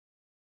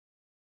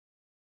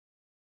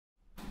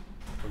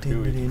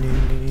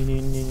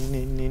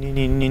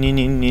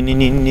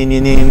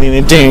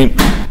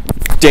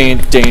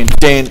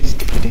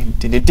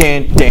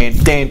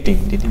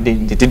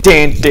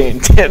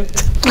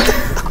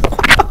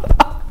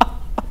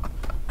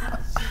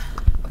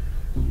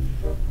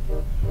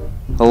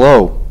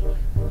Hello,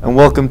 and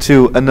welcome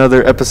to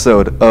another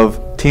episode of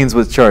Teens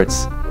with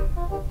Charts.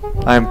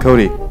 I am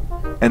Cody,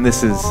 and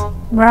this is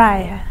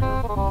Mariah.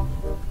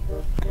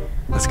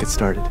 Let's get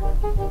started.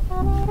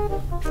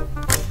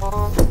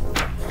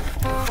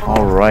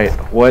 All right,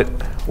 what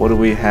do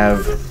we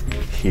have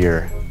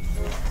here?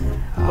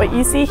 What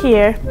you see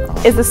here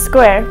is a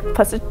square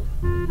plus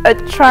a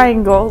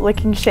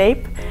triangle-looking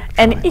shape,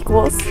 and it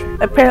equals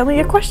apparently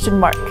a question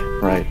mark.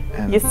 Right.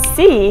 And You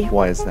see,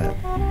 why is that?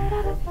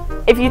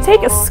 if you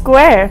take a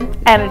square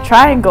and a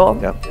triangle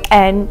Yep.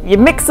 and you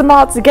mix them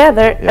all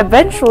together, Yep.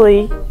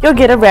 eventually you'll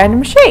get a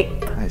random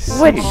shape, I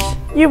see. which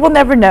you will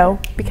never know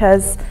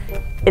because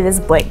it is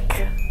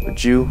blank.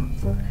 Would you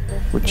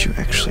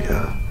actually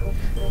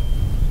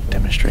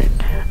demonstrate?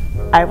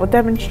 I will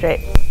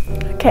demonstrate.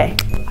 Okay,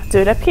 I'll do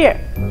it up here.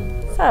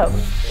 So,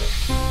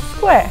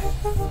 square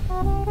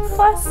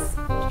plus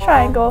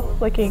triangle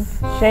looking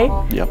shape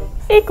Yep.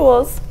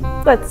 equals,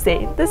 let's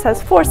see, this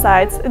has 4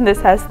 sides and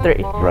this has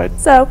 3. Right.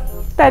 So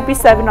that'd be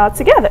 7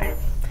 altogether.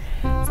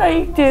 So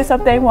you can do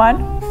something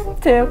 1,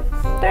 2,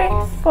 3,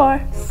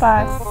 4,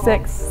 5,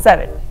 6,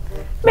 7.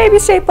 Maybe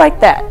shaped like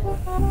that.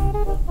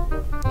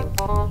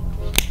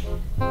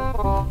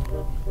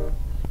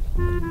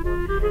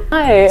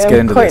 Hi, get I'm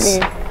into Courtney.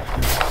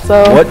 this.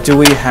 So, What do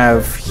we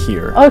have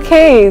here?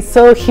 Okay,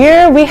 so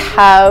here we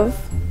have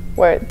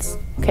words.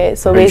 Okay,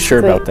 so Are you basically. sure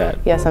about that?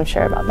 Yes, I'm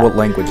sure about that. What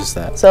language is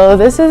that? So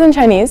this is in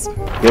Chinese.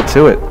 Get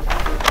to it.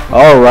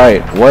 All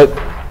right, what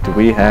do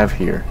we have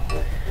here?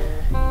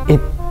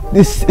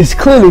 This is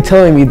clearly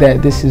telling me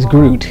that this is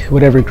Groot,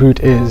 whatever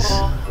Groot is.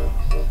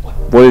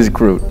 What is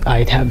Groot?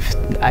 I'm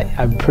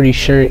pretty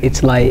sure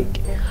it's like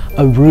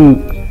a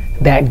root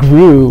that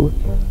grew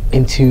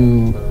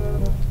into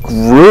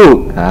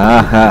Groot.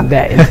 Aha.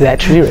 that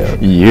tree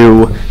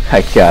root.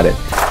 I got it.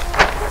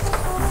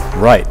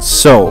 Right,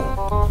 so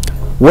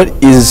what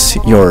is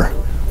your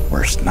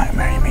worst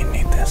nightmare? You may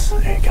need this.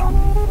 There you go.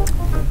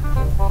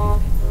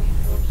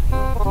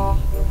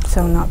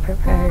 So not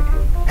prepared.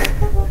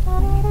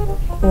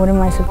 What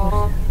am I supposed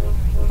to?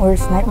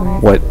 Worst nightmare?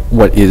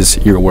 What is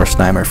your worst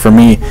nightmare? For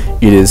me,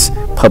 it is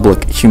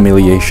public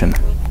humiliation.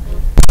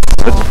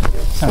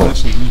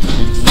 What?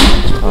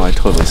 Oh, I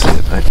totally see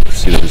it. I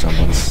see the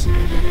resemblance.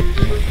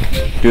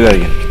 Do that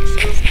again.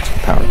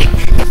 Power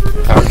punch.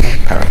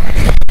 Power punch.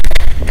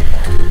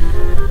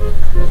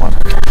 1.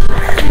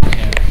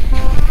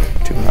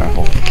 Too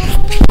powerful.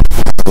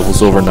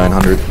 Levels over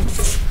 900.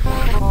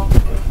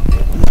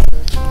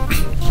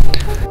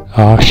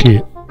 Oh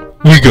shit.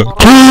 We got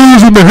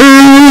crows in the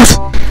house!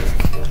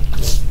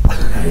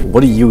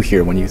 What do you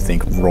hear when you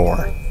think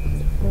roar?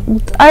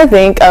 I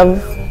think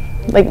of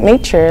like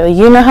nature. Like,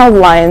 you know how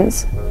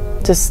lions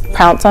just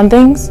pounce on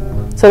things?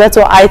 So that's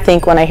what I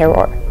think when I hear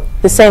roar.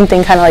 The same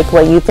thing, kind of like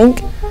what you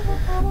think.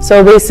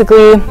 So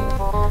basically,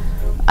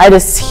 I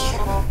just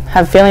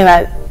have a feeling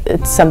that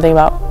it's something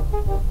about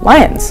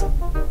lions.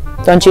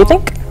 Don't you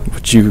think?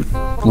 Would you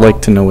like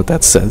to know what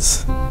that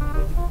says?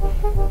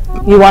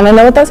 You want to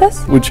know what that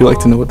says? Would you like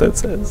to know what that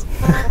says?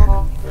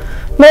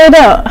 No, I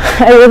don't.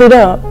 I really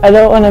don't. I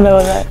don't want to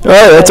know that. All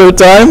right, that's our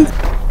time.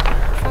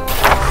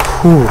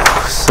 Whew.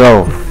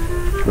 So,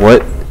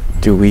 what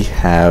do we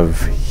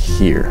have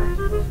here?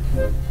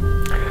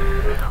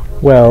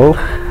 Well,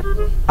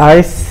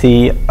 I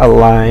see a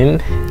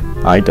line.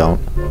 I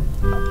don't.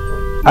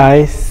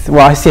 I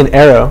see an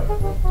arrow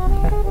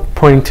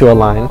pointing to a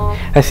line.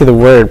 I see the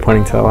word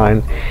pointing to a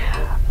line.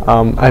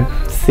 I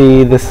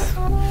see this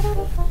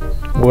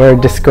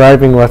word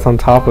describing what's on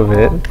top of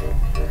it.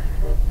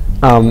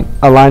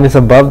 A line is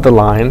above the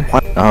line.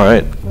 All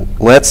right,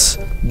 let's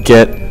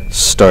get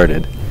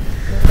started.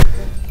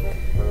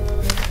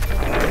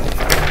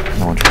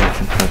 No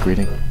introduction, no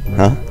greeting.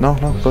 Huh? No,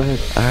 go ahead.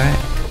 Alright.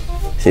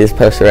 See this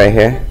poster right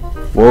here?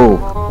 Whoa,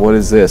 what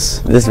is this?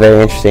 This is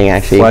very interesting,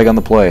 actually. Flag on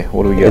the play.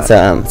 What do we got?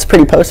 It's a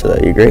pretty poster, though.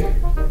 You agree?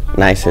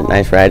 Nice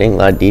writing, a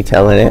lot of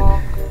detail in it.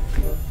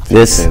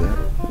 This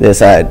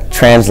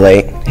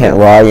translate, hint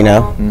raw, you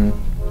know.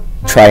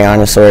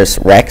 Tyrannosaurus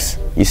Rex.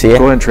 You see it?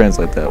 Go ahead and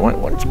translate that.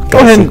 Go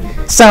ahead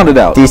and sound it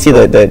out. Do you see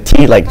the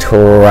T, like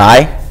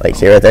try? Like,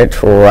 see right there?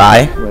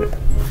 Try. Right.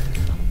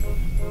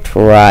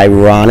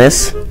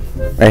 Tyrannus.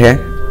 Right here.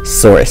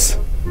 Saurus.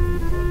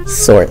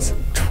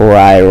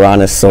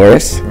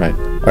 Tyrannosaurus. Right.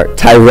 Or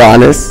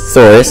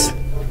Tyrannosaurus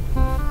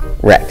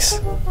Rex.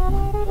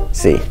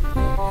 See.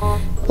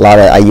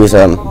 I use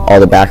all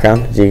the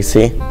background, as you can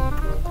see.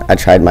 I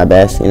tried my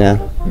best, you know.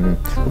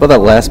 What about that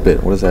last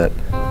bit? What is that?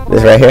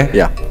 This right here?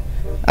 Yeah.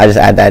 I just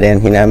add that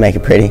in, you know, make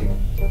it pretty.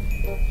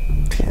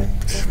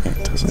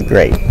 It's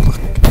great.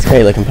 It's a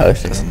great looking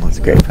poster. It's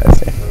a great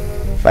poster.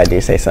 If I do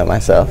say so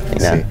myself, you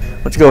know. See.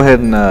 Let's go ahead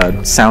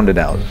and sound it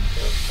out.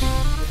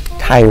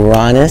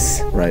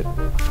 Tyrannosaurus Right.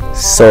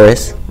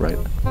 Saurus Right.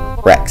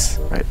 Rex.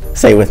 Right.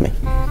 Say it with me.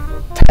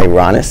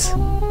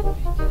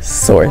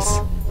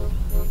 Tyrannosaurus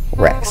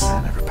Rex.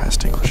 I never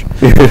passed English.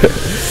 Now,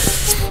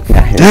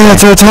 here's Yeah,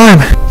 it's our time.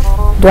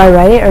 Do I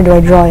write it or do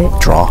I draw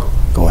it? Draw.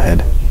 Go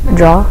ahead.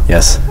 Draw?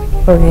 Yes.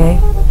 Okay.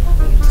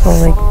 So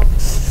like,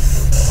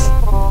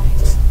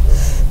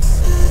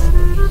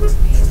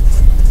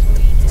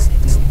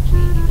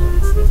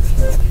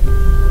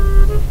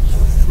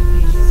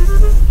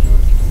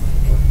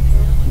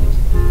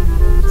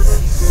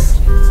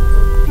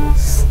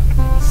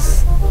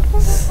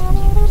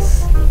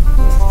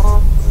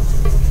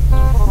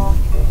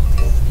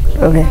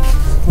 okay.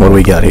 What do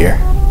we got here?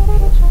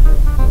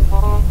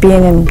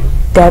 Being in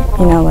depth,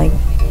 you know, like,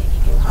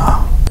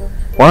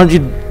 Why don't you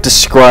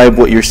describe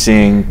what you're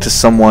seeing to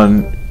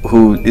someone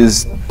who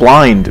is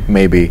blind,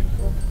 maybe?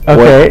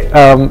 Okay.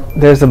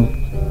 This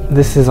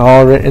is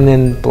all written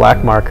in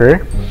black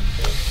marker.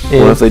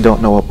 What if they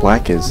don't know what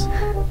black is?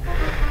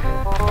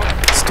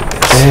 Let's do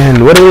this.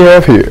 And what do we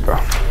have here?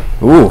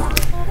 Ooh,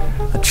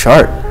 a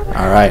chart.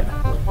 All right,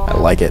 I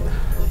like it.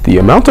 The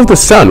amount of the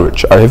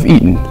sandwich I have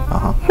eaten.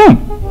 Uh-huh.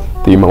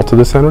 The amount of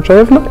the sandwich I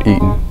have not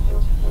eaten.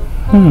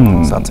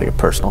 Sounds like a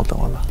personal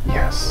dilemma.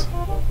 Yes.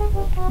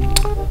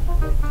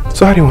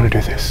 So how do you want to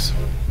do this?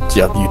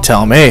 Yep, you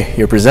tell me.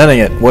 You're presenting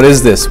it. What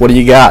is this? What do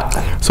you got?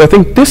 So I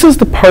think this is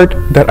the part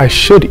that I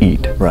should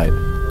eat. Right.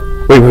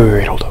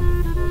 Wait, hold up.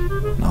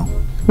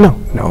 No.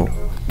 No.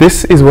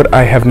 This is what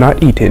I have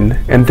not eaten,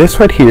 and this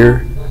right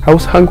here, I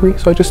was hungry,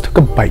 so I just took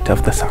a bite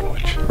of the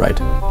sandwich. Right.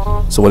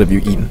 So what have you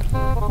eaten?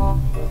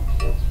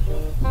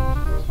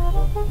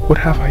 What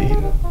have I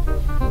eaten?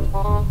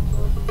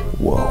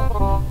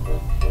 Whoa.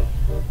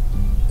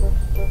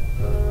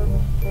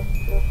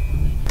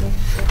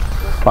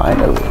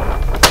 Finally.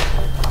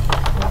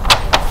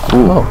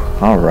 Ooh.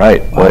 All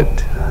right. What?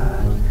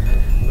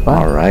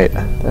 All right.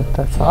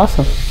 That's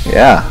awesome.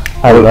 Yeah.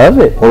 I love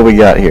it. What do we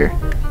got here?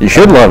 You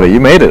should love it. You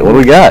made it. What do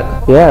we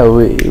got? Yeah,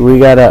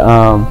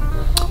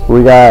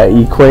 we got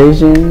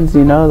equations,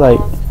 you know, like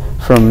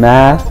from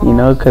math, you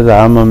know, because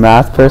I'm a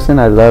math person.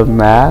 I love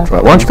math.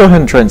 Right. Why don't you go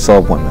ahead and try and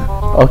solve one then?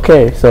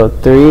 Okay, so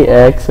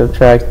 3x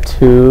subtract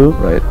 2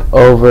 Right.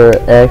 over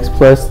x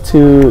plus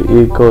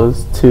 2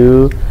 equals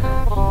 2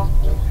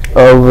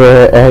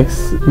 over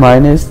x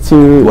minus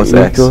 2 What's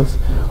x? equals...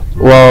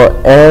 Well,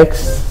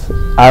 x,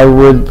 I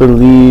would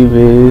believe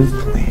is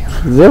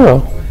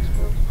 0.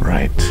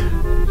 Right.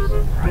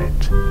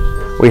 Right.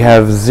 We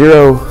have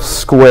 0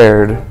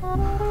 squared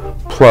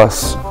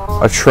plus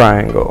a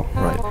triangle.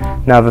 Right.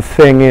 Now the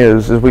thing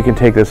is we can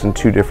take this in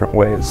two different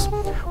ways.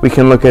 We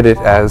can look at it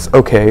as,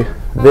 okay,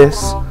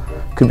 this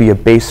could be a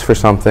base for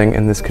something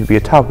and this could be a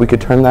top. We could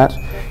turn that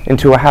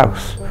into a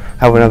house.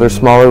 Have another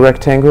smaller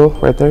rectangle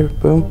right there,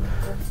 boom.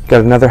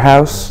 Got another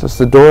house, that's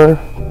the door,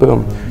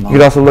 boom. You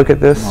could also look at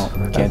this.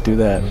 No, can't do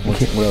that.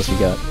 What else you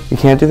got? You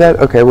can't do that?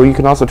 Okay, well you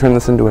can also turn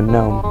this into a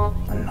gnome.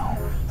 No.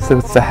 So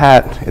it's the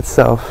hat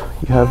itself.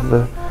 You have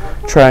the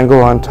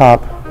triangle on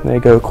top. There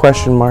you go,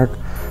 question mark.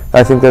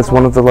 I think that's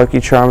one of the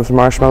Lucky Charms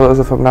marshmallows,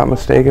 if I'm not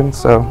mistaken.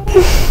 So.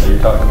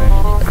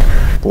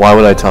 Why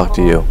would I talk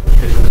to you?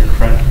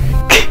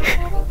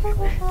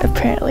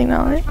 Apparently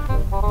not.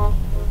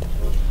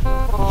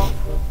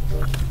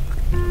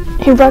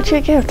 He brought you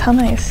a gift. How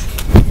nice.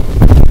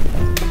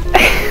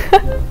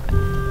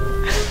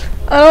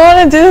 I don't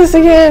want to do this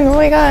again. Oh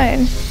my god.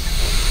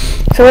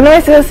 So what am I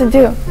supposed to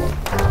do?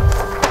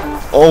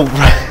 Oh,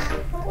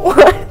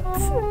 What?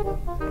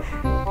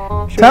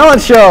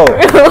 talent show!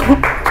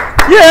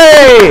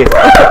 Yay!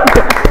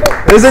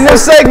 There's a new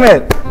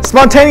segment.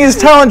 Spontaneous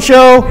talent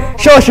show.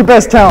 Show us your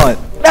best talent.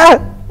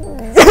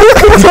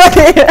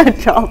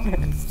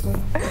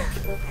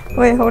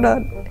 Wait, hold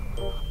on.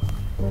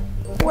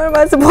 What am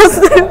I supposed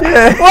to do?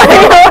 Wait,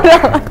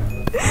 hold on.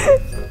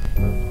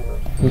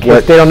 In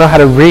case they don't know how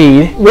to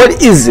read.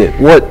 What is it?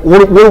 What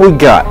do we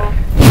got?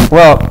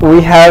 Well,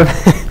 we have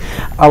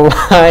a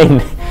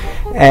line,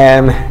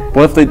 and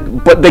What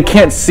if but they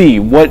can't see.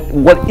 What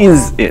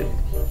is it?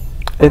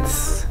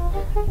 it's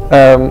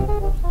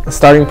a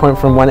starting point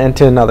from one end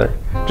to another,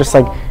 just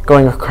like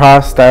going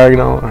across,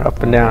 diagonal, or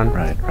up and down.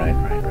 Right.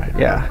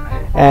 Yeah.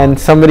 And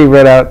somebody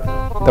wrote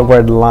out the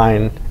word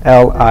line,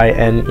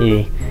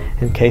 L-I-N-E,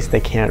 in case they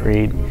can't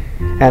read.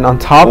 And on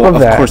top Well, of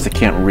that, of course they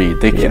can't read.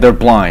 They're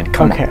blind.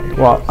 Come okay, on.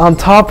 well, on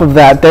top of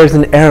that, there's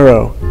an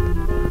arrow.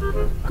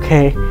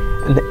 Okay,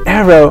 and the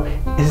arrow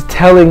is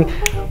telling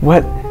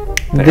what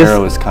The this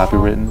arrow is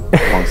copywritten.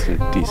 Belongs to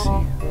DC.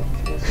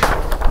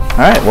 All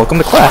right. Welcome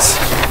to class.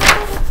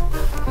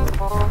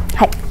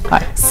 Hi.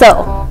 Hi.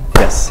 So,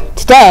 Yes.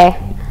 today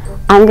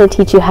I'm going to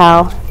teach you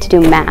how to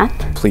do math.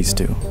 Please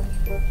do.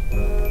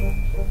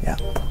 Yeah.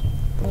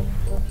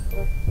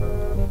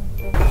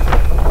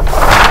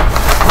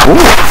 Ooh,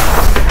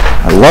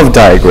 I love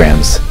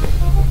diagrams.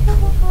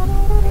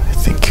 I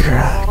think you're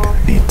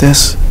gonna need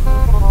this.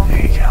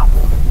 There you go.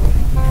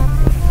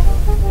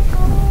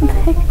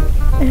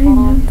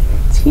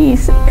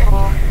 Jeez.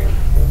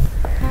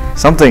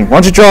 Something. Why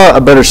don't you draw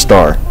a better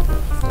star?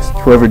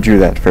 Whoever drew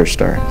that first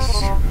star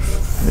is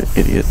an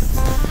idiot.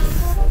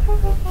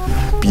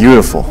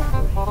 Beautiful.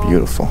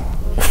 Beautiful.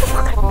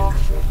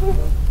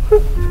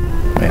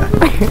 Yeah.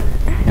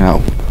 You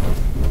know,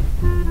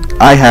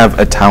 I have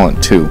a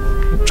talent too.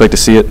 Would you like to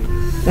see it?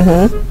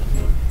 Mm-hmm.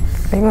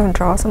 Are you going to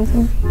draw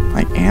something?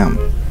 I am.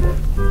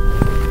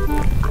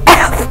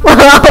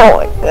 Oh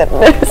my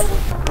goodness.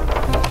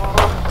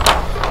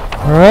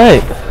 All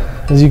right.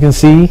 As you can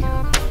see,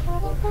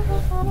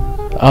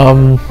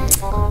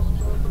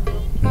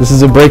 this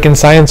is a break in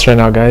science right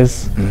now,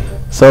 guys.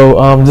 So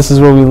this is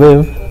where we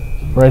live,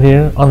 right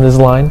here on this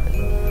line.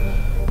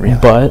 Really?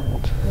 But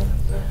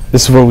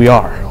this is where we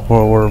are,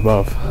 where we're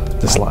above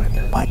this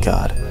line. My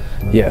God.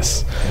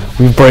 Yes,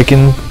 we've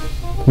broken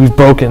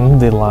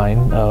the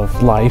line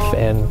of life,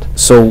 and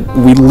So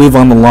we live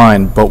on the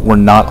line, but we're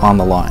not on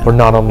the line. we're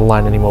not on the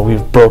line anymore.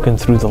 We've broken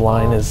through the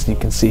line, as you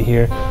can see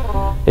here.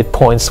 It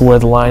points to where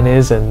the line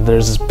is, and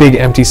there's this big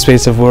empty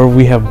space of where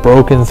we have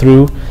broken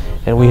through,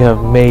 and we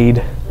have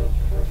made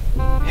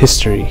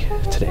history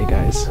today,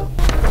 guys.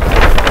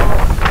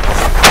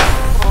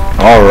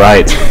 All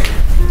right.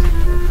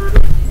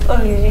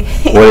 Okay.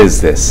 What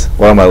is this?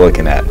 What am I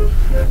looking at?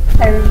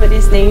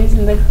 Everybody's names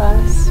in the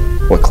class.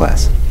 What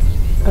class?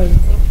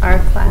 Our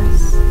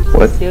class.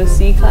 What?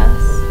 CCOC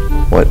class.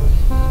 What?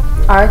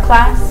 Our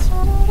class.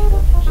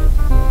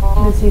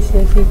 The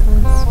CCOC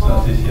class.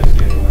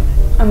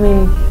 I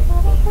mean,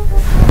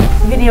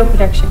 video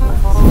production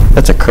class.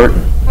 That's a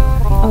curtain.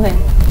 Okay.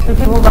 The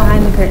people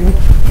behind the curtain.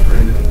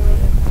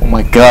 Oh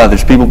my God,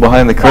 there's people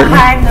behind the curtain?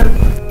 Behind the.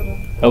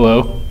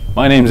 Hello,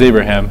 my name's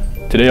Abraham.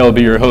 Today I'll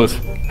be your host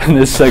in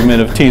this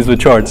segment of Teens with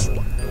Charts.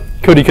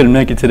 Cody couldn't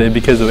make it today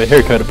because of a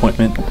haircut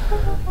appointment,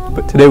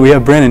 but today we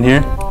have Brandon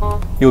here.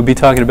 He will be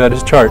talking about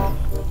his chart.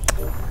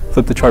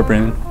 Flip the chart,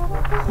 Brandon.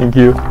 Thank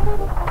you,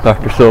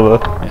 Dr. Silva.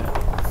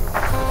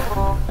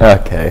 Yeah.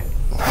 Okay.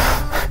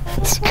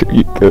 Screw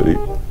you, Cody.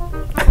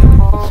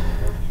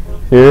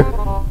 Here,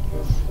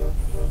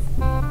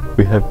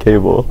 we have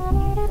cable.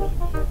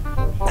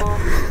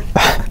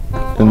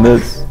 And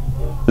this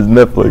is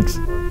Netflix.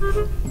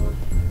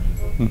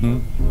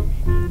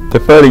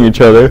 They're fighting each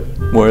other.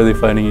 Why are they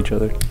fighting each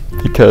other?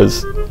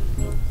 Because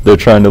they're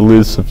trying to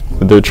win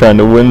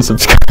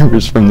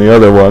subscribers from the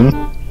other one,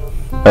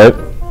 right?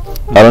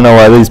 I don't know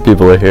why these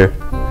people are here.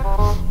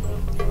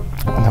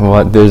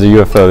 What? There's a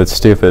UFO. That's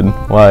stupid.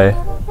 Why?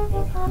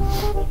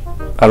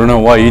 I don't know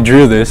why you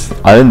drew this.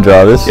 I didn't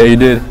draw this. Yeah, you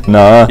did.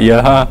 Nah.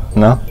 Yeah, huh?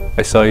 No.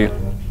 I saw you.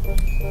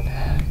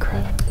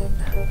 Crap.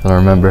 I don't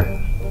remember.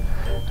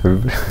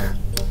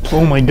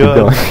 Oh my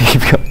God.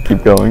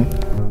 Keep going.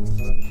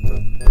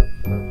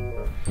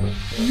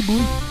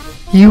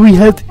 Here we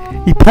have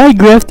a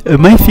paragraph of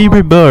my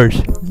favorite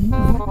bars.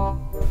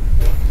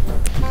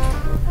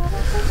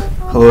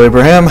 Hello,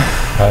 Abraham.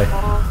 Hi.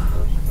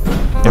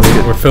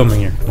 We're filming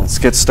here. Let's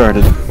get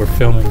started. We're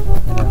filming.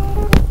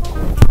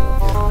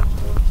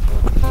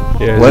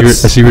 Yeah,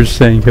 Let's- as you were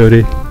saying,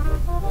 Cody.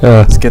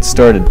 Let's get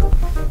started.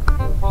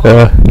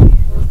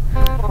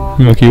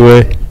 Milky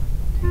Way.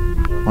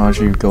 Why don't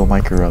you go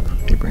mic her up,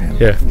 Abraham?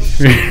 Yeah.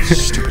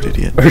 Stupid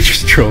idiot. We're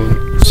just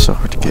trolling. So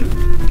hard to get.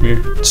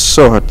 It's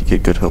so hard to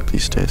get good help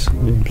these days. Yeah,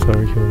 I'm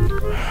sorry, Cody.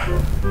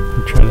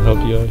 I'm trying to help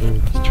you out here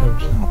with this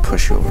charge. I'll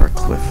push you over a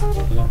cliff.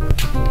 Yeah.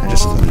 I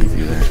just leave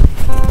you there.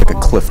 Like a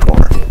cliff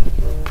bar.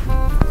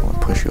 I'll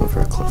push you over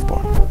a cliff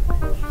bar.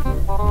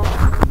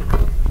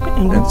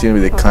 And it's gonna be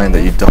the kind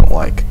that you don't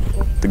like.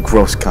 The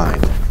gross kind.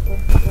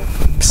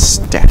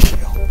 Pistachio.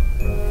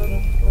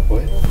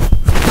 What?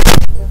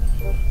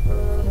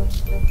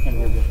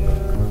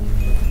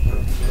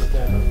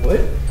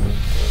 What?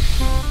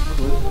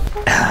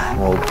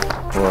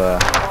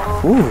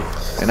 Ooh,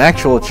 an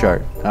actual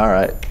chart. All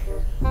right.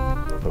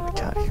 What we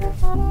got here?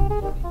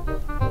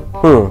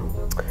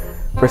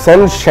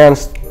 Percentage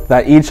chance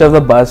that each of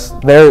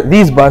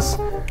these bus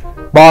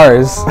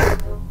bars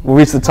will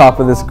reach the top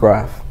of this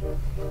graph.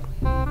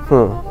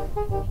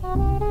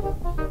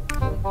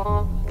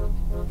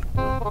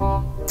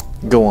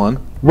 Go on.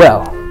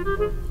 Well,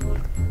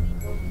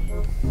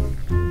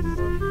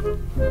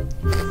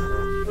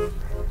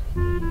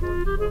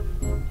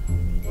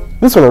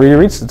 this one already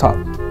reached the top.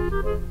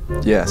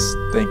 Yes,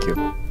 thank you.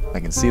 I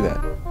can see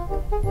that.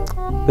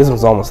 This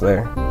one's almost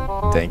there.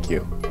 Thank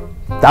you.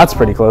 That's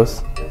pretty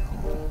close.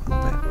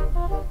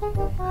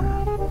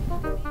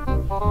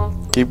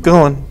 Keep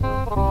going.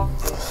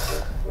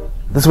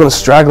 This one's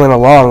straggling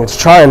along. It's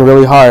trying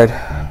really hard.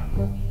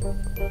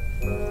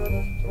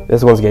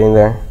 This one's getting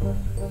there.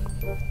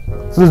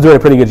 This one's doing a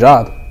pretty good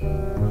job.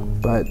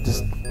 But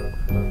this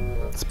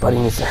buddy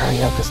needs to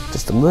hurry up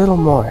just a little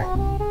more.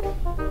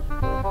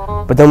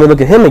 But then we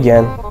look at him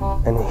again,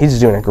 and he's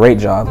doing a great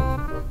job.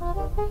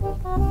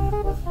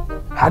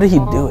 How did he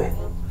do it?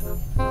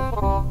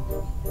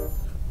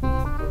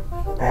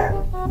 Man.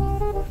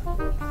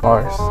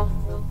 Bars.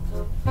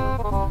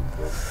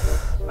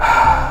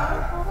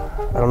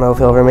 I don't know if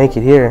he'll ever make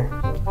it here.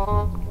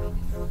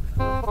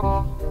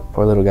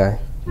 Poor little guy.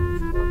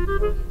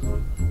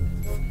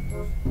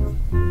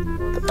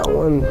 That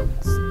one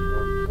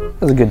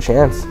has a good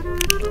chance.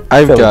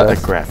 I've Phil got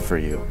does. a graph for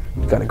you.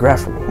 got a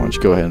graph for me. Why don't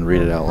you go ahead and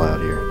read it out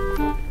loud here.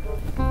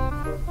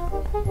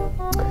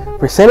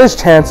 Percentage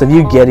chance of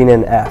you getting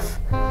an F.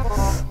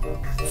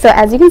 So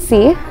as you can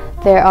see,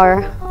 there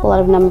are a lot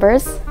of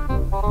numbers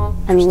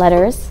and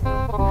letters.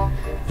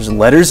 There's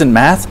letters in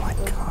math? My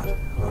God.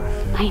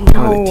 I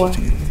know.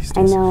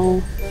 I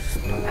know.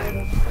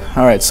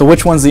 All right, so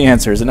which one's the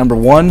answer? Is it number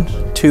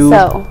 1, 2,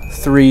 So.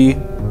 3,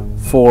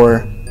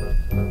 4,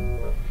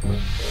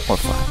 or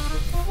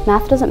 5?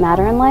 Math doesn't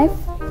matter in life,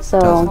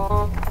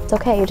 so it's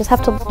okay. You just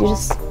have to, you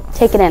just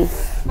take it in.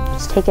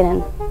 Just take it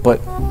in. But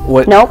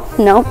what? Nope,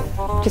 nope.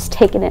 Just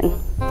take it in.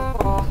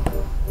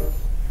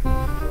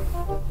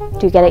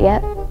 Do you get it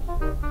yet?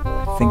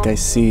 I think I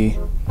see.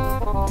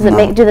 Does it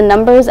make? Do the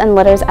numbers and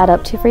letters add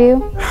up to for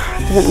you?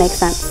 Does it make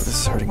sense? This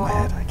is hurting my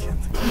head. I can't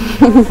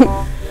think.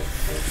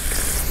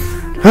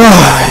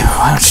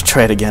 Why don't you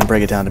try it again?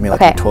 Break it down to me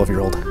like Okay. a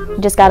 12-year-old. You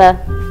just gotta.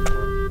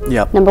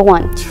 Yep. Number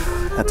 1.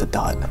 That's a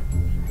dot.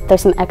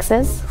 There's some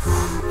X's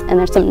and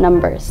there's some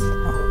numbers.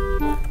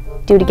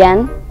 Do it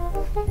again.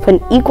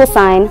 Put an equal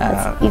sign.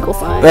 That's equal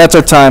sign. That's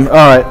our time. All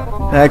right.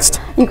 Next.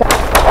 You got.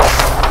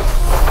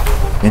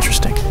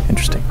 Interesting.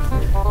 Interesting.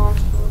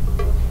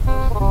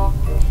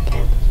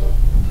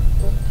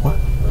 What?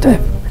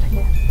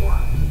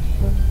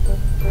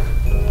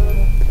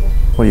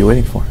 What are you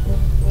waiting for?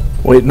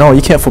 Wait, no,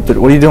 you can't flip it.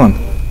 What are you doing?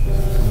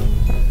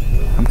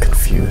 I'm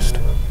confused.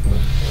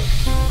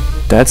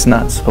 That's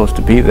not supposed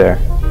to be there.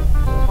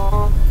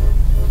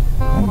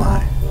 Oh my.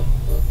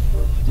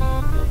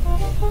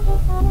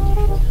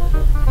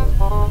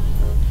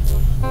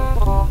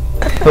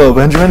 Hello,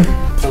 Benjamin.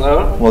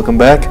 Hello. Welcome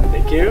back.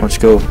 Thank you. Why don't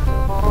you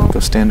go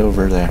stand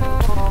over there.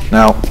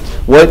 Now,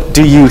 what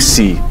do you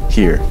see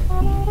here?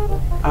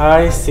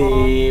 I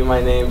see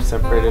my name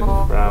separated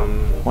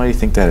from. Why do you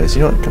think that is?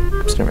 You know what?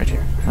 Come stand right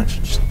here. Why don't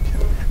you just,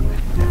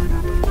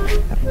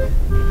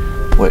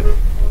 what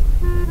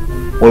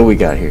do we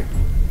got here?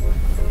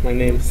 My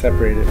name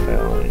separated by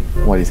a line.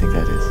 Why do you think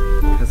that is?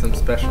 Because I'm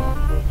special.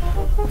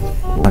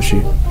 Why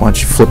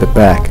don't you flip it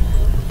back,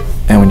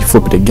 and when you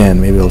flip it again,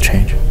 maybe it'll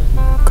change.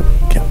 Go.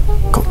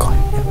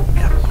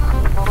 Yeah.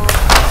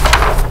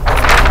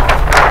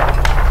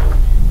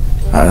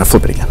 All right, now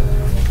flip it again.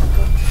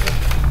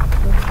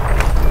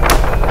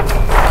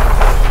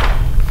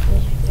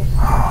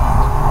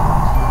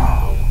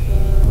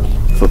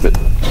 Flip it.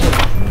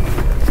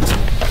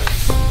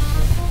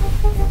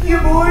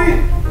 Yeah, boy.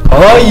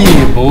 Oh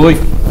yeah, boy.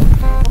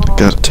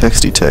 Got a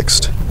texty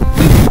text.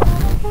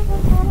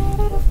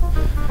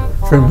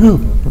 From who?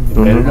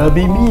 Better not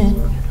be me.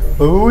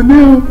 Oh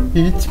no,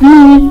 it's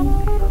me.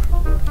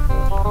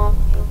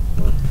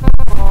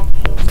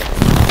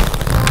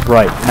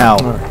 Right, now,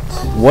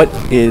 what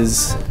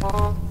is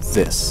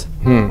this?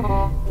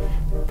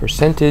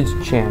 Percentage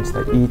chance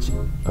that each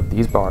of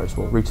these bars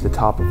will reach the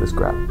top of this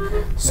graph.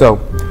 So,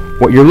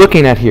 what you're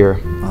looking at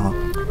here,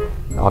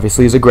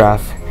 obviously, is a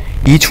graph.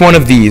 Each one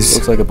of these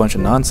looks like a bunch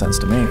of nonsense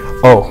to me.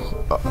 Oh,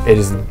 it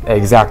is the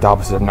exact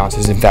opposite of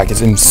nonsense. In fact,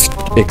 it's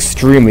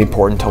extremely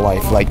important to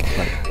life. Like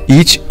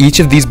each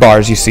of these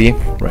bars you see,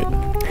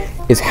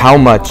 is how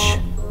much.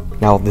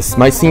 Now, this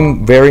might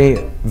seem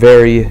very,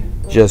 very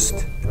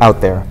just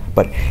out there,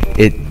 but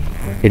it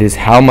is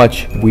how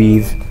much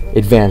we've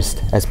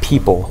advanced as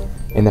people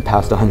in the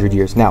past 100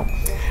 years. Now,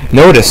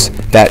 notice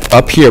that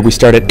up here we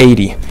start at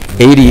 80.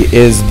 80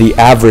 is the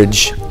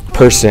average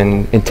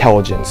person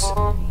intelligence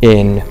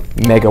in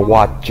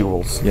megawatt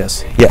joules.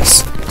 Yes.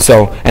 Yes.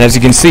 So, and as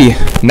you can see,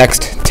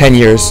 next 10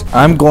 years,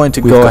 I'm going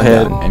to go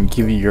ahead and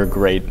give you your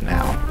grade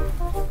now.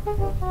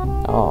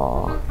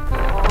 Oh.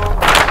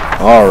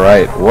 All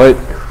right. What?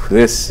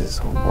 This is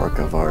a work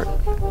of art.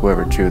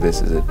 Whoever drew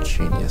this is a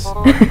genius.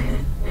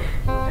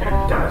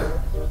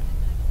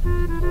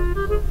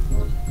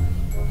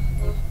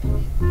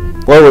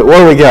 What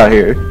do we got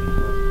here?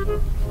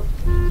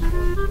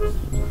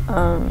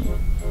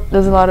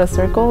 There's a lot of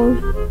circles,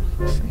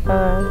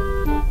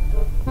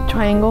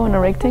 triangle and a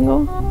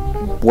rectangle.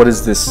 What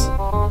does this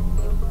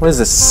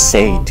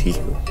say to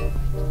you?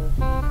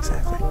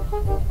 Exactly.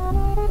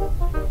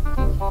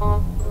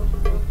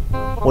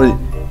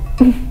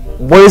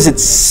 What does it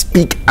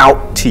speak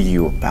out to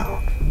you about?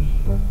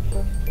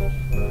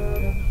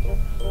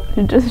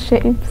 Just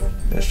shapes.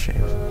 Just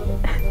shapes.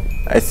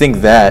 I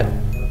think that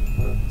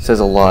says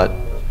a lot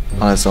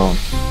on its own.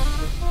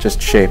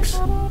 Just shapes.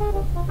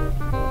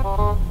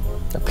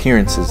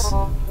 Appearances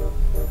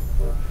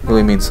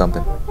really mean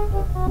something.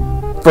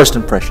 First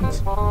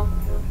impressions.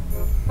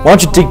 Why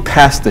don't you dig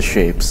past the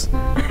shapes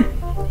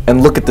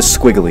and look at the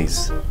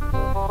squigglies?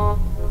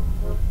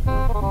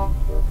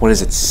 What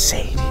does it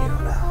say to you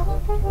now?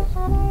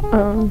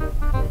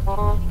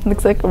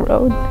 Looks like a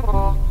road.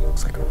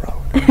 Looks like a road.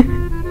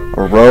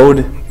 A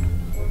road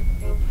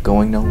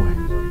going nowhere.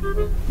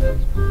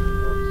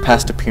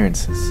 Past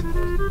appearances.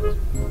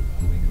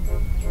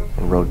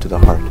 A road to the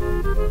heart.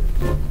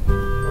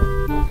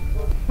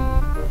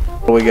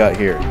 What do we got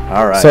here?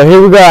 All right. So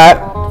here we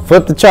got,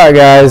 flip the chart,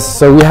 guys.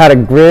 So we had a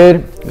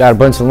grid, got a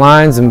bunch of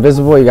lines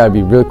invisible. You gotta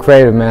be real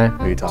creative, man.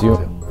 Who are you talking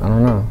to? I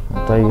don't know.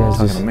 I thought you guys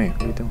Talking just. to me.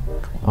 What are you doing?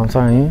 Come on. I'm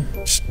sorry.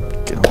 Just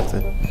get on with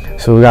it.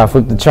 So we gotta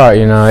flip the chart,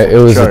 you know. It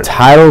was a Chart.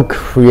 title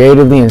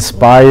creatively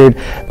inspired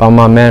by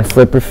my man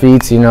Flipper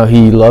Feats. You know,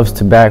 he loves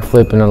to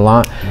backflip a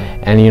lot,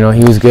 and you know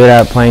he was good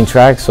at playing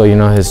tracks. So you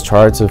know his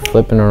charts of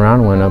flipping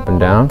around went up and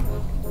down.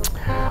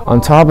 On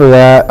top of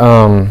that,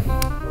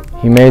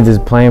 he made this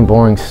plain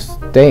boring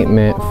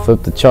statement,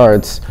 flip the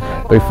charts,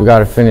 but he forgot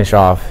to finish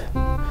off.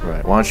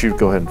 Right. Why don't you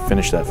go ahead and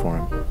finish that for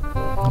him?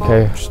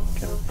 Okay. Just,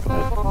 yeah, go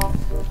ahead.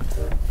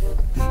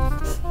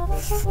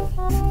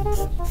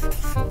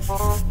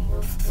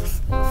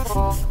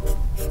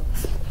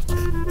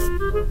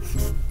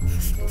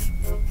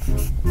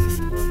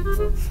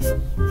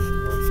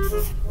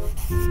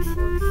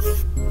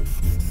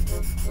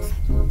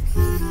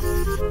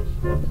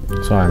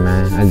 Sorry,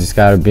 man. I just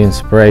gotta be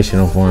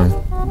inspirational for him.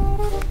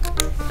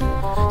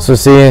 So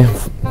see, it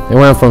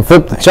went from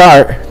flip the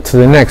chart to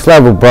the next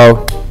level,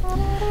 bro.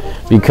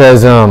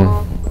 Because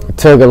it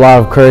took a lot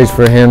of courage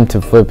for him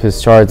to flip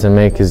his charts and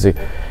make his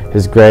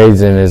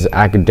grades and his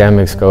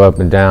academics go up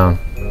and down.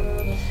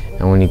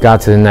 And when he got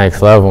to the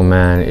next level,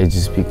 man, it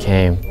just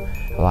became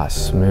a lot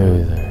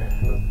smoother.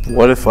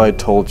 What if I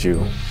told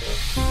you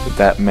that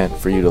that meant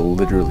for you to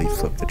literally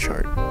flip the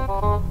chart?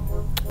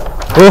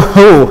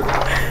 Woohoo!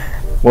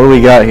 What do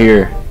we got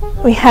here?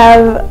 We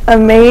have a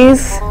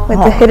maze with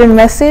a hidden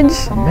message.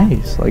 A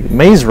maze, like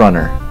Maze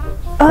Runner.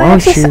 Oh, I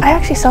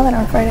actually saw that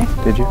on Friday.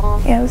 Did you?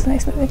 Yeah, it was a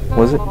nice movie.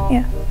 Was it?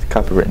 Yeah. It's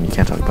copywritten. You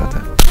can't talk about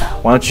that.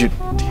 Why don't you?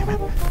 Damn it.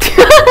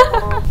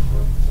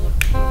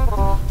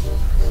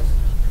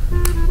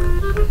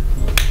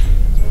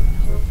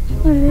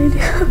 What did I do?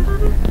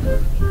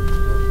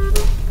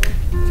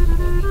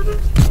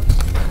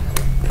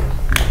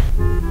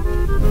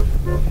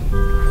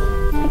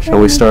 Shall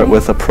we start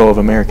with a pro of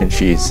American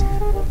cheese?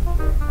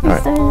 All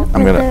right,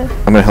 I'm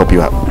gonna help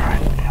you out. All right.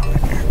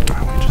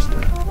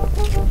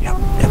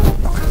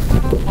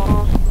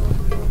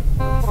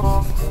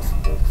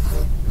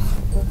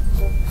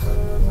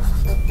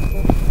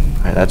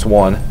 Alright, that's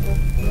one.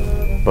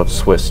 But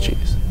Swiss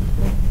cheese.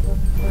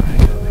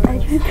 I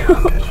don't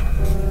know.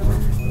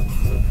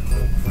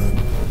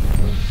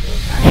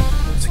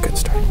 That's a good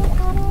starting point.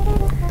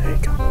 There you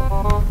go.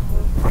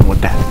 Run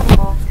with that.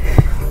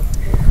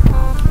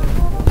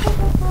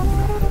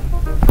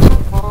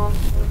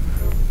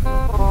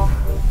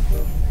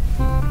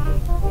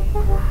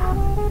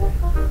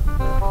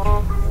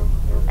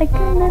 I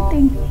got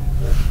nothing.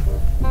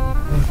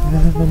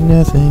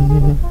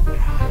 Nothing.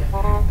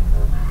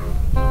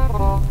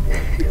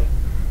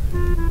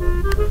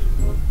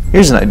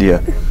 Here's an idea.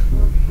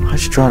 Why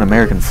don't you draw an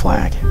American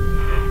flag?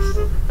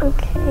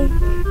 Okay.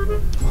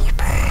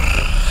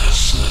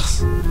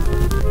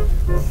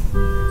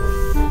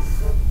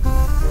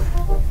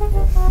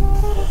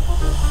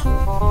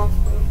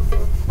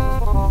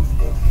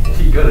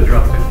 You gotta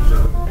drop it.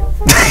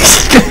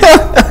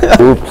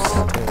 Oops.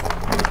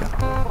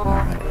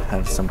 Alright,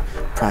 have some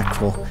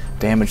practical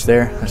damage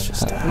there. That's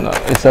just. No,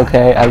 it's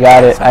okay. I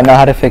got it. I know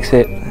how to fix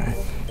it.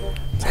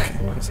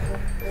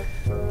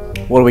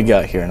 What do we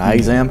got here? An eye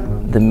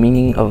exam? The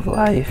meaning of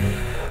life.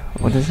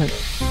 What is it?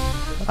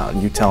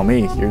 You tell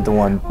me. You're the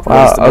one.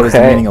 Wow, What is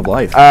the meaning of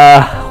life?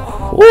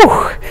 All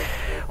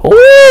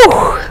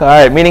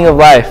right, meaning of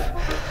life.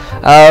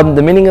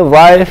 The meaning of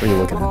life. What are you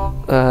looking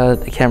at?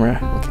 The camera.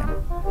 What camera?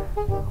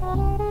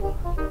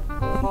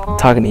 I'm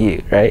talking to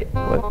you, right?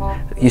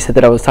 What? You said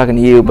that I was talking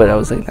to you, but I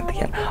was looking at the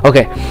camera.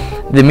 Okay.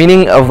 The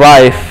meaning of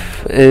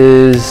life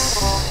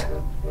is.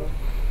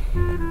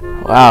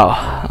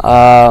 Wow.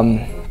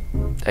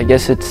 I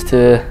guess it's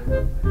to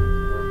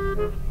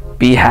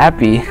be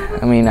happy.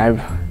 I mean,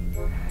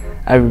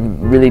 I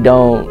really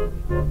don't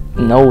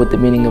know what the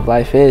meaning of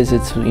life is.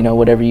 It's, you know,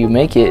 whatever you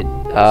make it.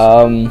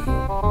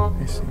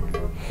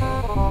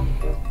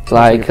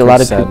 Like a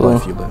lot of people.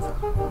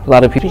 A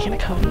lot of people. Speaking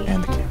of Cody.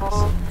 And the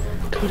cameras.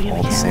 Cody and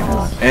All the at the same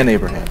cameras. time. And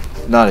Abraham.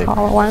 Not Abraham.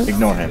 All at once?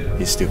 Ignore him.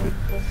 He's stupid.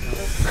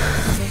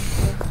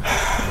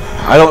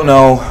 I don't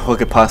know what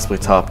could possibly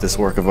top this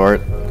work of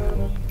art,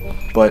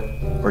 but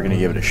we're gonna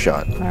give it a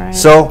shot. Alright.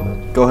 So,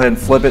 go ahead and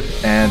flip it,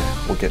 and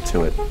we'll get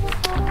to it.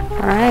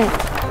 Alright.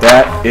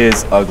 That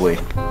is ugly.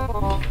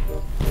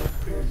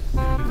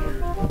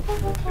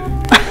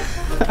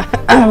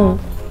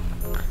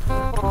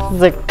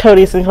 The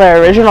Cody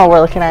Sinclair original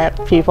we're looking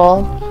at,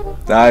 people.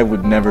 I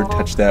would never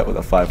touch that with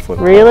a 5-foot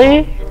pole.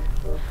 Really?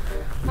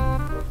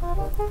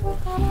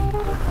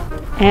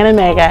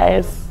 Anime,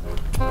 guys.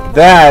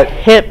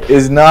 That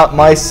is not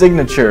my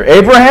signature.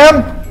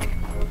 Abraham?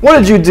 What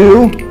did you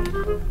do?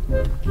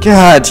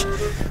 God.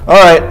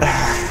 Alright.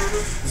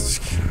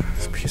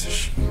 Piece of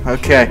shit.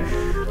 Okay.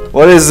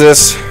 What is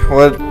this?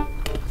 What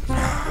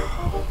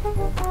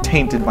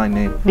tainted my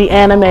name? The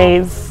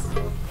animes.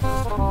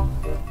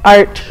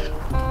 Art.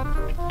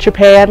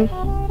 Japan.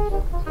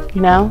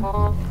 You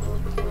know?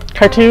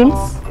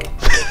 Cartoons.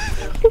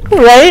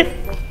 Right?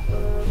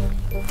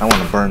 I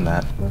want to burn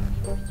that.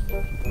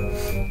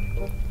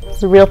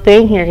 It's a real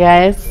thing here,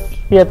 guys.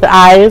 You have the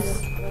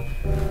eyes.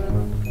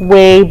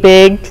 Way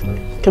big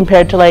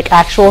compared to like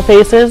actual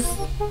faces.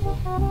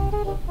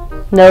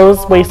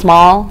 Nose way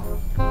small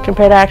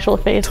compared to actual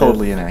faces.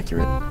 Totally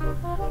inaccurate.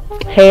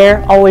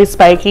 Hair always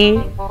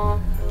spiky,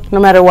 no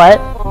matter what.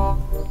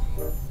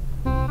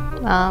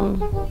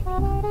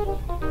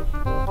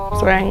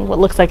 He's wearing what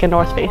looks like a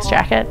North Face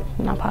jacket.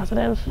 I'm not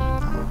positive.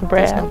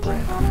 Brand.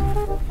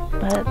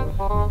 But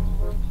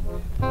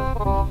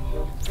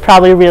it's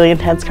probably a really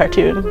intense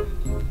cartoon.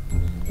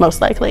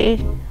 Most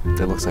likely.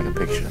 That looks like a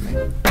picture to me.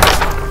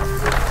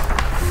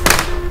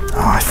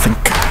 Oh, I think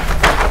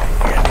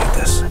you're gonna need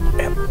this.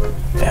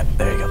 Yep,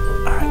 there you go.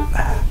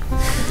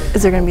 Alright.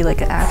 Is there gonna be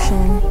like an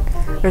action?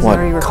 Or is it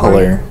already What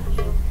recording?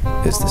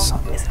 color is the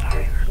sun? Is it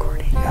already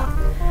recording? Yeah.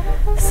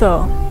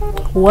 So,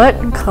 what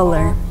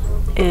color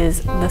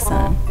is the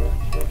sun?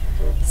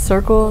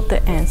 Circle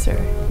the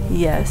answer,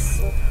 yes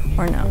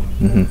or no.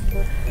 Mm-hmm.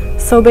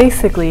 So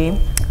basically,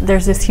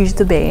 there's this huge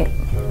debate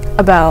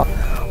about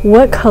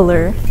what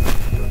color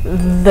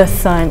the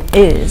sun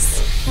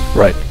is.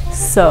 Right.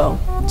 So,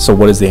 So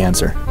what is the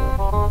answer?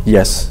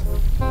 Yes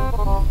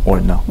or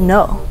no?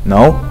 no.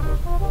 No?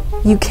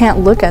 You can't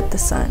look at the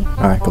sun.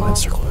 Alright, go ahead,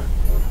 circle it.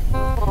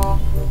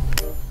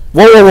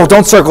 Whoa, whoa, whoa,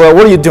 don't circle it.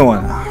 What are you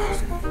doing?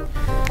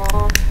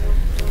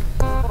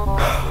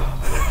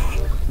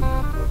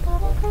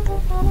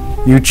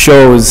 You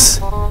chose...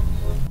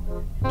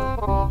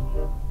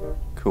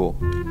 Cool.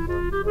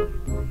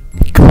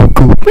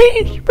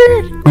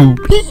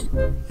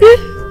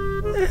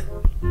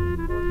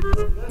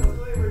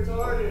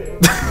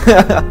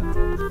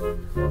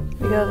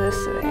 We go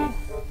this way.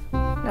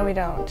 No, we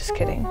don't. Just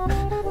kidding.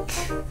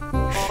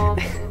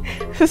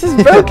 This is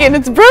broken.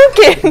 It's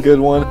broken. Good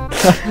one.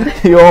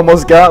 You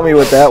almost got me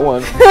with that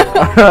one.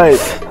 Alright.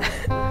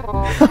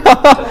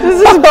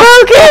 This is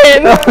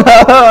broken.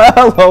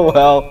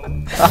 LOL.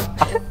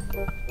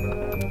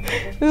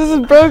 This is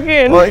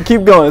broken. Well,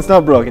 keep going. It's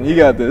not broken. You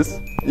got this.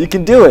 You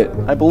can do it.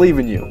 I believe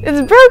in you.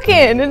 It's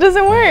broken. It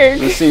doesn't work.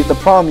 You see, the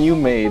problem you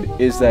made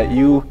is that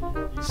you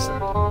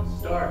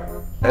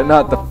and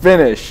not the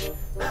finish.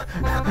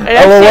 I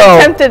actually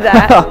attempted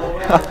that.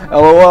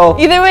 LOL.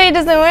 Either way, it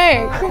doesn't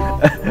work.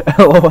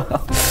 LOL.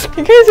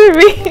 You guys are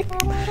me.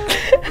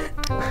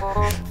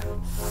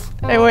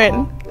 I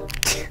win.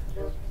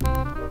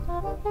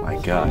 My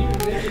God.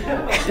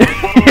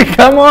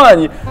 Come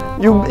on.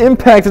 You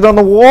impacted on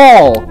the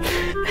wall.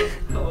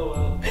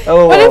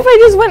 LOL. What if I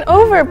just went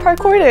over,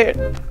 parkoured it?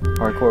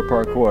 Parkour,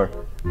 parkour.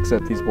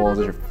 Except these walls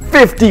are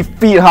 50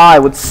 feet high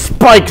with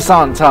spikes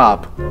on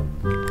top.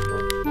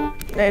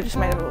 I just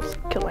might have almost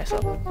killed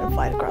myself and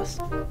fly across.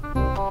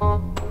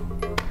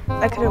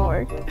 That could have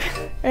worked,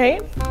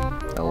 right?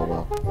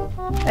 LOL.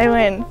 I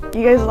win.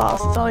 You guys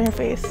lost. It's all in your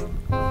face.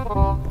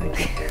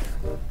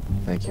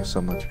 Thank you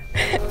so much.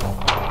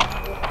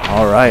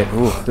 All right.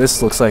 Ooh,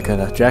 this looks like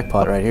a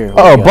jackpot right here.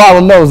 Oh,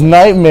 bottlenose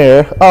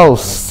nightmare. Oh,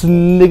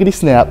 sniggity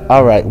snap.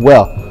 All right.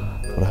 Well,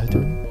 what do I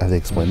do? I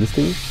explain this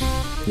to you.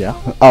 Yeah.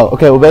 Oh,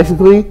 okay. Well,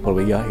 basically, what do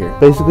we got here?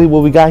 Basically,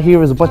 what we got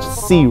here is a bunch of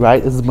C,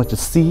 right? This is a bunch of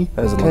C.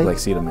 That doesn't look like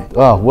C to me.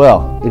 Oh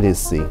well, it is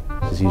C.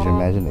 Just use your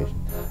imagination.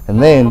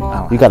 And then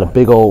we got a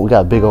big old,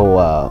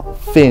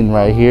 fin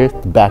right here,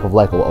 the back of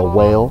like a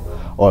whale,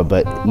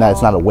 but no,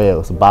 it's not a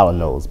whale. It's a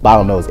bottlenose.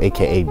 Bottlenose,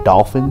 aka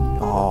dolphin.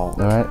 Oh. All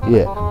right.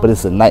 Yeah. But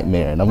it's a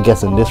nightmare, and I'm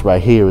guessing this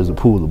right here is a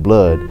pool of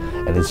blood,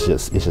 and it's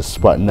just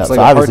sprouting up. It's like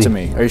so a heart to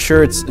me. Are you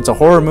sure it's a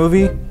horror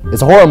movie?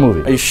 It's a horror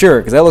movie. Are you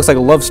sure? Because that looks like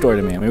a love story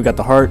to me. I mean, we got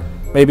the heart.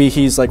 Maybe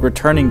he's like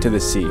returning to the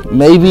sea.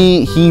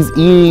 Maybe he's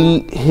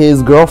eating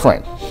his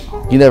girlfriend.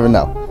 You never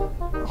know.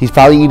 He's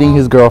probably eating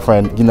his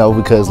girlfriend, you know,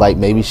 because like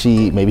maybe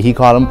he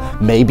caught him.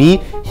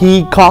 Maybe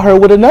he caught her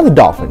with another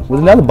dolphin, with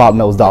another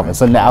bottlenose dolphin.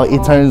 So now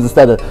it turns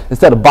instead of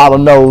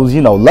bottlenose,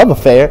 you know, love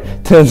affair,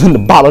 turns into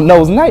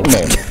bottlenose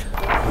nightmare.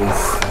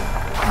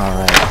 All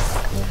right.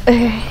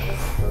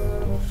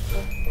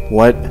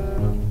 What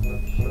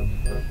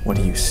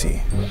do you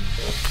see?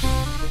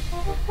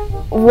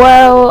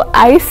 Well,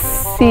 I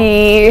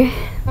see.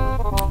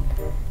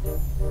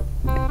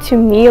 To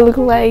me, it looked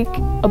like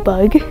a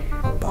bug.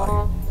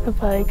 A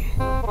bug.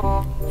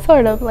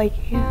 Sort of like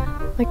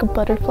a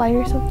butterfly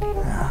or something.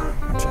 Yeah,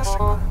 majestic.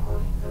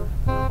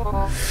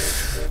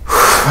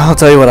 I'll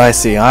tell you what I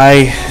see.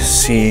 I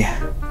see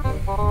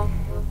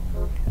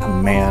a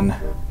man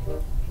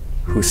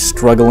who's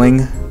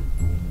struggling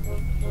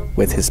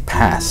with his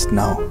past.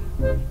 No,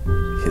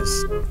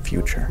 his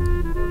future.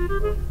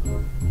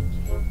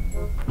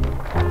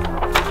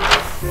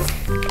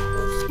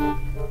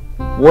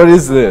 What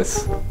is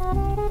this?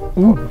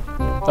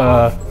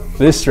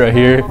 This right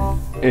here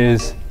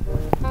is...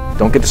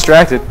 Don't get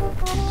distracted.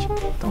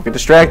 Don't get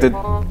distracted.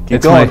 Keep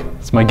It's going.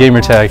 it's my gamer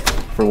tag.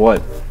 For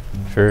what?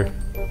 For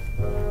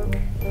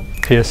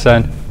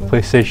PSN,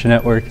 PlayStation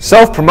Network.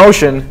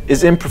 Self-promotion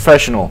is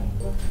unprofessional.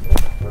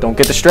 Don't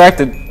get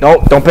distracted.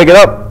 No, don't pick it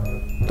up.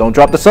 Don't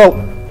drop the soap.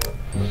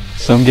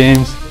 Some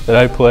games that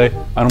I play,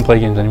 I don't play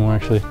games anymore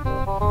actually.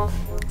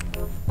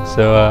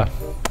 So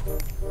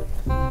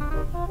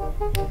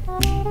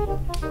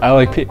I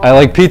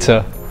like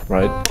pizza.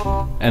 Right.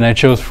 And I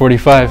chose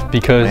 45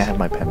 because... May I have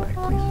my pen back,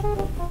 please?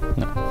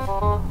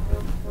 No.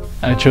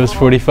 I chose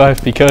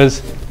 45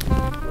 because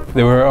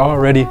There were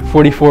already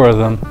 44 of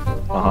them.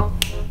 Uh-huh.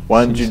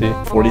 Why didn't you do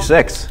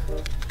 46?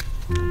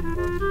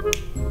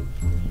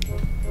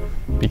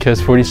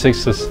 Because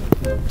 46 is...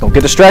 Don't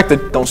get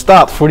distracted. Don't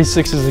stop.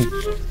 46 is a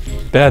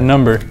bad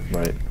number.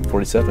 Right.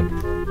 47.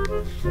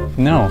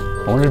 No.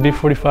 I wanted to be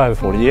 45.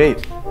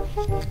 48.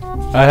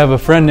 I have a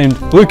friend named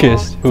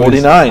Lucas. Who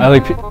 49. I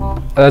like.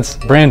 That's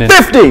Brandon.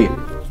 50!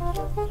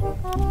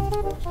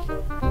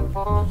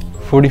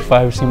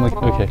 45 seemed like...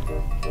 Okay.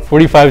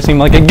 45 seemed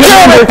like a good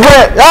Damn it,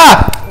 quit!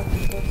 Ah!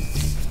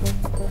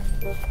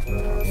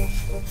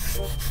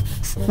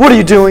 What are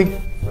you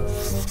doing?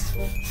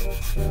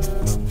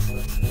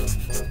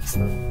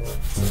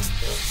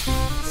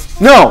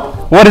 No!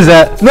 What is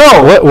that?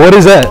 No! What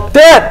is that?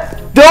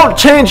 Dad! Don't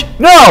change!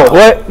 No!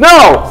 What?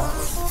 No!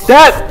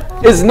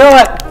 That is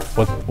not...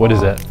 What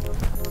is that?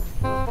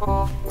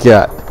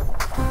 Yeah.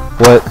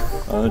 What?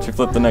 Why don't you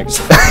flip the next?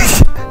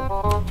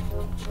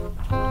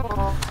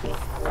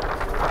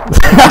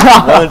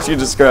 Why don't you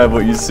describe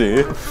what you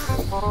see?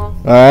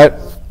 Alright.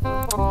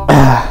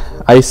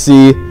 I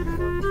see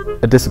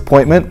a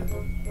disappointment.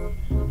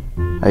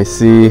 I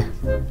see...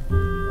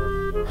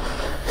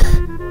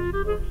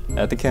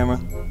 At the camera.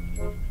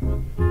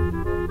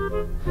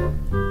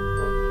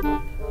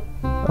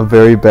 A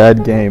very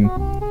bad game.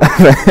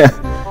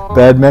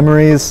 Bad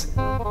memories.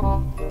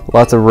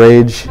 Lots of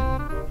rage.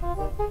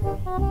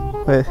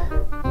 Wait.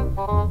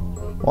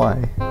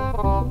 Why?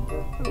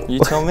 You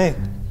tell me.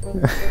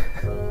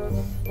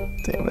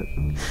 Damn it.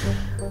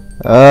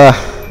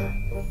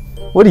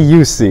 What do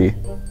you see?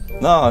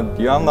 No,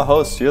 I'm the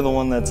host. You're the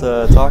one that's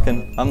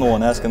talking. I'm the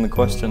one asking the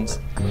questions.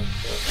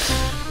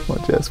 Why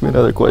don't you ask me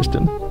another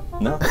question?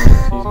 No,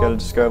 you gotta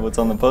describe what's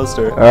on the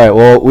poster. Alright,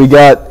 well, we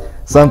got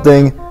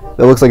something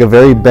that looks like a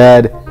very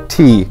bad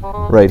T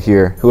right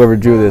here. Whoever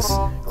drew this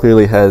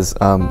clearly has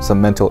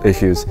some mental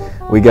issues.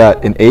 We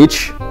got an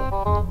H,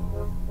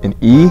 an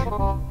E,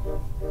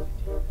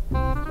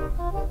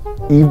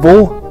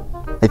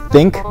 evil, I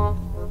think.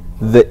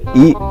 The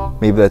E,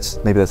 maybe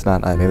that's not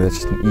an I, maybe that's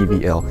just an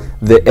EVL.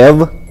 The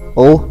EV,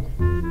 O,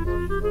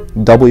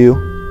 W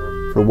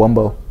for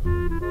Wumbo.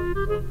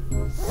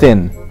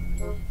 Thin,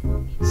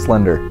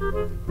 slender.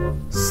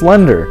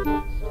 Slender.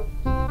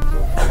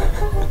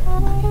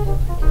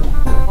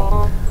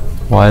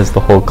 Why is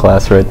the whole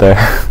class right there?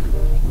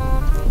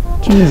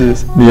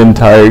 Jesus. The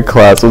entire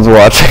class was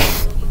watching.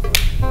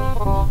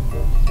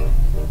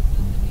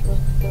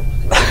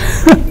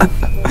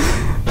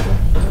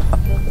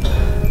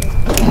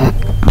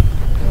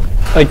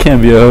 I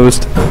can't be a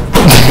host.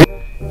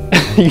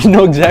 You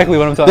know exactly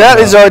what I'm talking about. That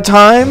is our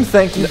time.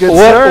 Thank you, good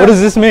sir. What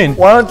does this mean?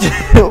 Why don't you?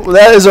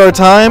 That is our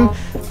time.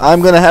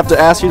 I'm gonna have to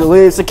ask you to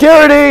leave.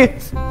 Security!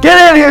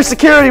 Get in here,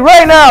 security,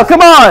 right now!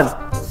 Come on!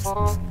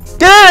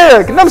 Get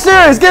in here! I'm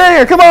serious. Get in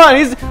here! Come on!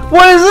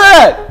 What is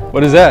that?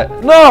 What is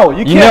that? No,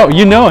 you can't.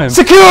 You know him.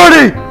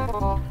 Security!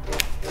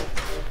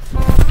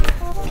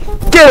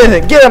 Get in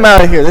here! Get him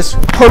out of here! This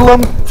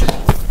hoodlum.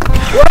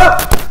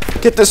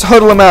 Get this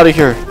hoodlum out of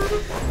here!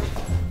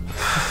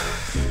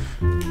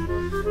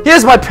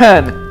 Here's my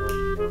pen!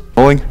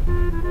 Bowling?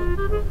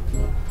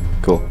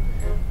 Cool.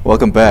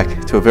 Welcome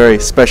back to a very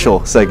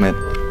special segment.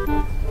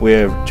 We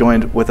have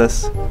joined with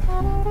us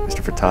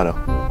Mr.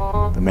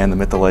 Furtado, the man, the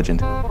myth, the legend.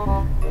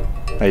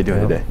 How you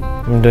doing today?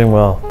 I'm doing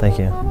well, thank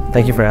you.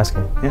 Thank you for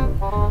asking. Yeah.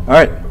 All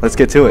right, let's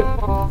get to it.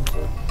 All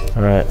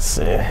right, let's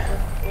see.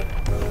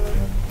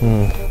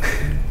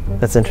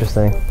 That's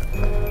interesting.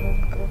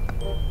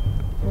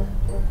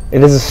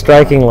 It is a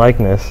striking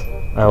likeness,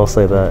 I will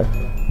say that.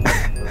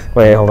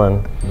 Wait, hold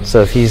on.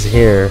 So if he's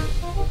here,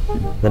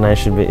 then I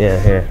should be,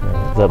 yeah, here.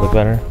 Does that look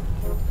better?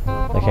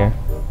 Like here?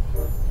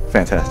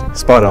 Fantastic.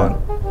 Spot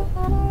on.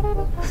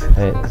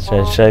 Wait,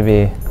 should I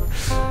be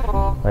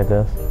like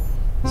this?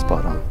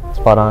 Spot on.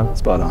 Spot on?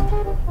 Spot on.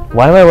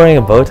 Why am I wearing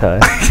a bow tie?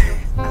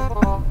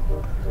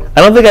 I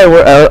don't think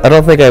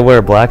I wear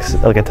a black,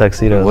 like a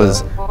tuxedo. It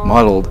was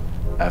modeled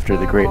after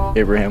the great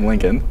Abraham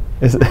Lincoln.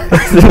 Is it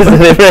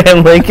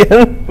Abraham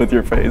Lincoln? With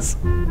your face.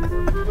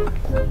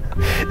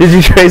 Did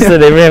you trace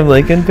that Abraham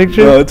Lincoln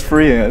picture? No, it's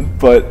freehand,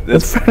 but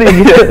that's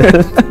pretty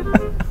good.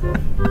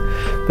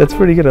 That's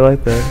pretty good. I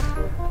like that.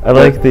 I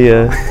like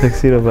the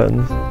tuxedo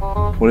buttons.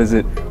 What is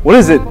it? What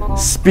does it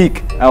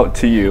speak out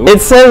to you?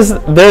 It says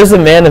there's a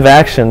man of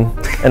action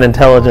and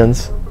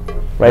intelligence,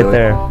 right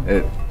there.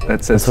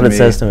 That's what it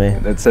says to me.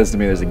 That says to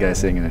me there's a guy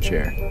sitting in a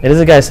chair. It is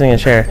a guy sitting in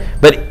a chair,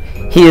 but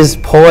he is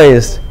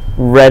poised,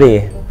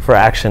 ready for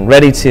action,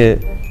 ready to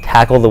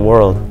tackle the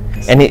world,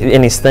 and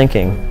he's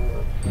thinking.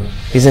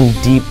 He's in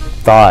deep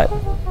thought.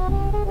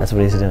 That's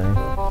what he's doing.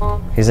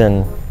 He's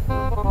in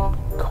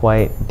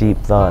quite deep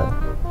thought.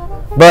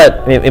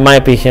 But it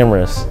might be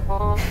humorous.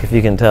 If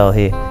you can tell,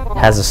 he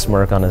has a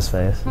smirk on his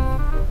face.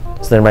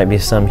 So there might be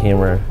some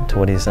humor to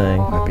what he's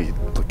saying. Might be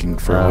looking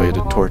for a way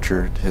to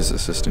torture his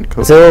assistant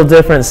coach. It's a little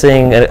different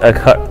seeing a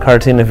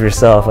cartoon of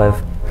yourself.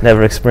 I've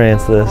never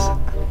experienced this.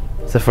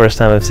 It's the first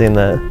time I've seen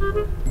that.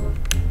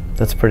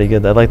 That's pretty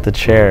good. I like the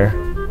chair.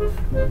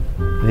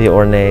 The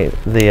ornate,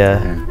 the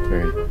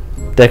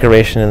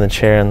decoration in the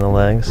chair and the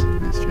legs.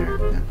 Nice chair,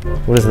 yeah.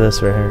 What is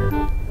this right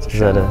here? Is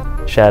that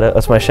a shadow?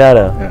 That's my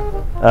shadow. Yeah.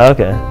 Oh,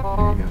 okay. There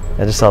you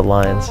go. I just saw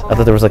lines. I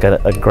thought there was like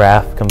a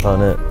graph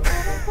component.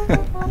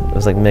 It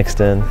was like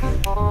mixed in.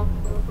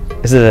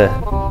 Is it a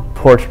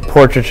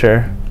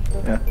portraiture?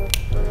 Yeah.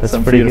 That's Something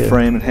for pretty you to good.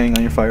 frame and hang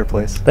on your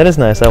fireplace. That is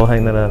nice. I will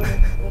hang that up.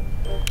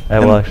 I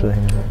will actually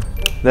hang that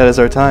up. That is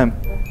our time.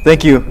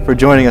 Thank you for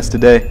joining us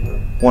today,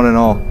 one and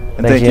all.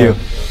 And thank you.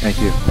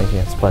 Thank you. Thank you.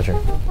 It's a pleasure.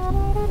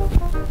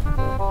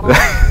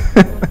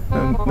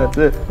 And that's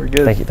it. We're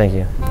good. Thank you. Thank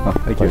you. Oh,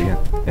 thank you again.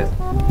 Yes.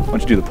 Why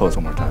don't you do the pose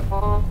one more time?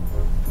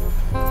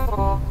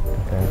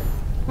 Okay.